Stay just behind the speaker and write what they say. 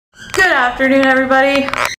Good afternoon, everybody.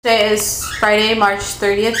 Today is Friday, March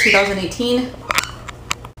 30th, 2018.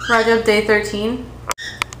 Rajab day 13.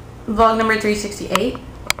 Vlog number 368.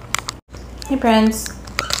 Hey, Prince.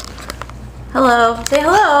 Hello. Say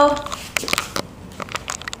hello.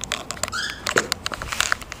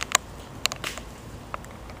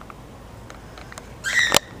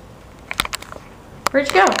 Where'd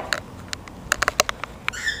you go?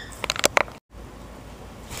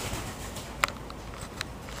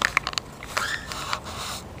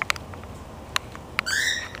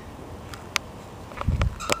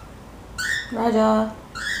 Raja.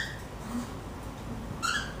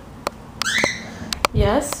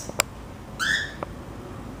 Yes?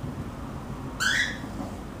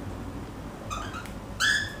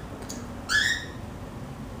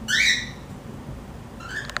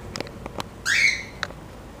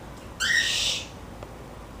 Shh.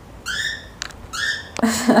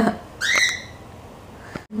 I'm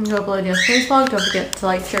gonna upload yesterday's vlog. Don't forget to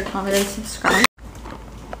like, share, comment, and subscribe.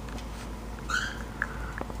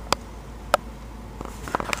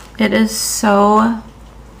 It is so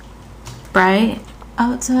bright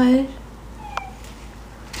outside.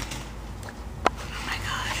 Oh my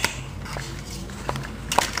gosh.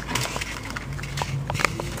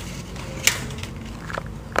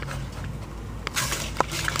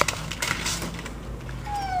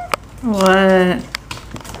 What?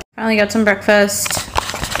 Finally got some breakfast.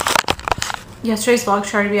 Yesterday's vlog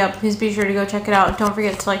should already be up. Please be sure to go check it out. Don't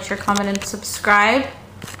forget to like, share, comment, and subscribe.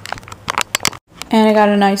 And I got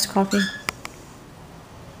a nice coffee.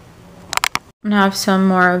 And I have some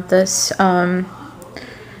more of this.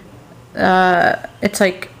 It's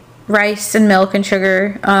like rice and milk and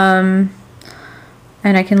sugar. And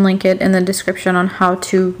I can link it in the description on how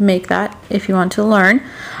to make that if you want to learn.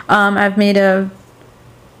 I've made it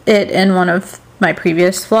in one of my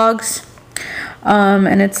previous vlogs.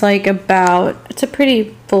 And it's like it's a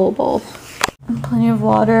pretty full bowl. And plenty of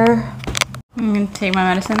water. I'm gonna take my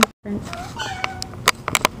medicine.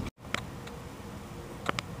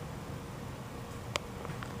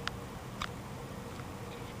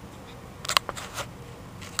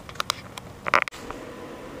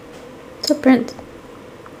 What's up, Prince?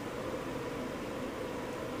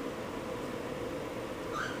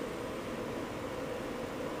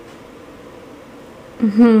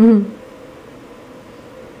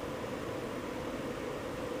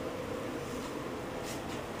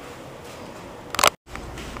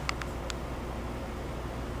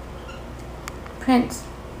 Prince.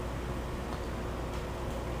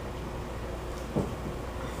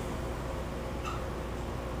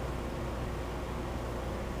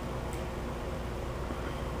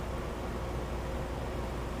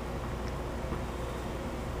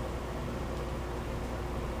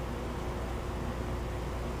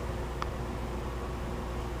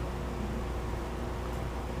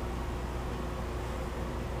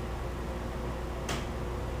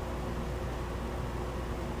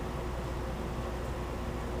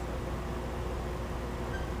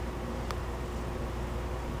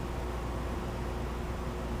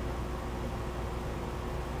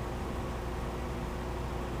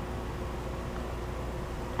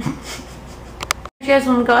 If you guys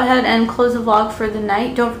want to go ahead and close the vlog for the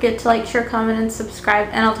night, don't forget to like, share, comment, and subscribe,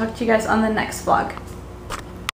 and I'll talk to you guys on the next vlog.